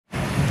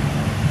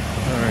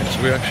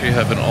So we actually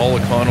have an all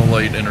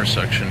Econolite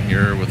intersection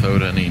here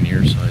without any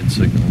near side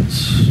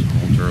signals.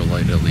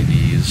 Ultralight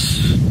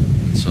LEDs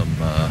and some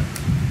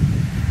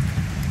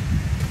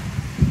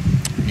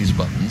these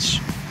buttons.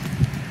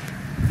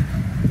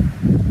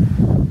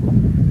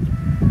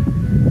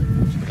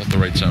 So we got the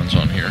right sounds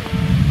on here.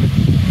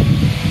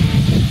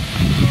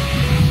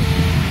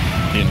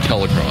 The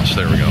Intellicross,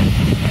 there we go.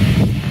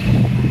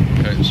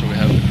 Okay, so we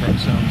have the truck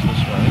sounds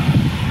this way.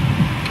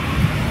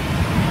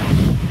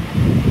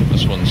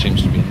 This one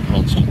seems to be in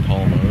constant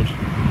call mode.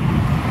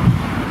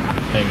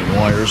 Hanging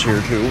wires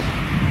here too.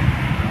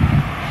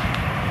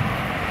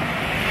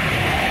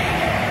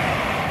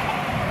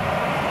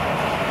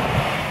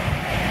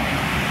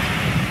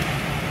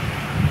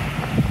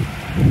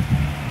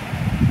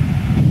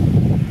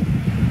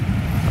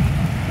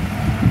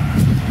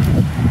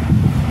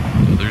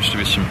 So there used to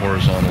be some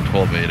horizontal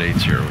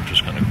 12/8/8s here, which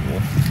is kind of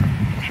cool.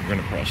 Actually, we're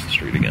going to cross the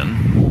street again.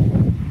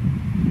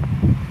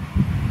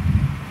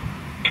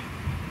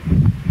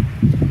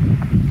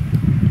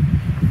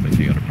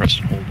 Press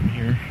and hold in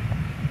here.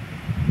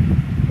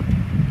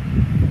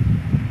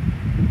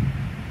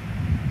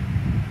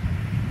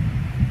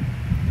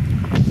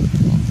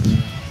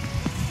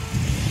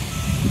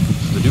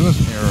 So they do have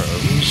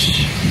arrows,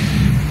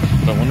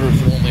 but I wonder if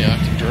they're only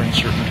active during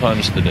certain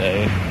times of the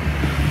day.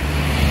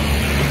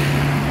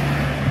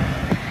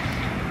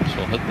 So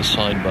I'll hit the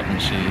side button,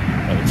 see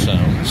how it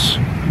sounds.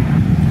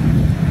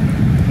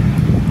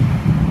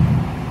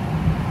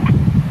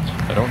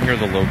 I don't hear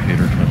the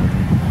locator tone.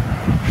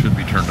 Should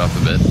be turned up a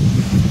bit.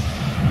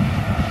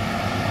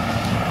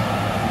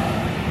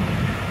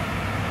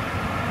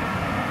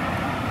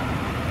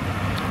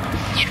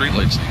 The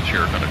streetlights these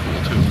here are kind of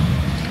cool too.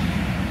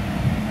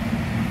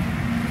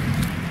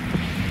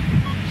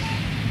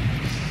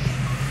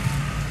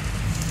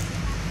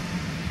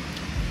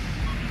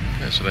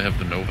 Okay, so they have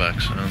the Novak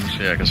sounds.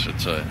 Yeah, I guess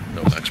it's a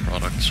Novak's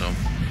product, so.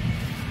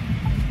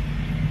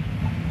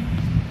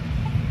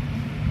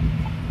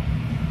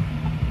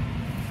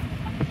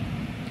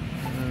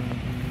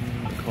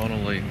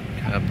 Econolite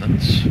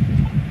cabinets,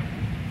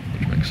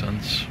 which makes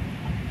sense.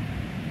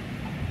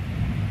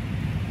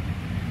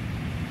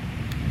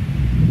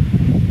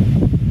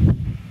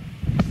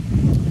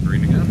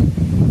 Green again.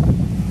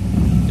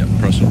 Yep,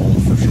 press and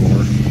hold for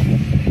sure.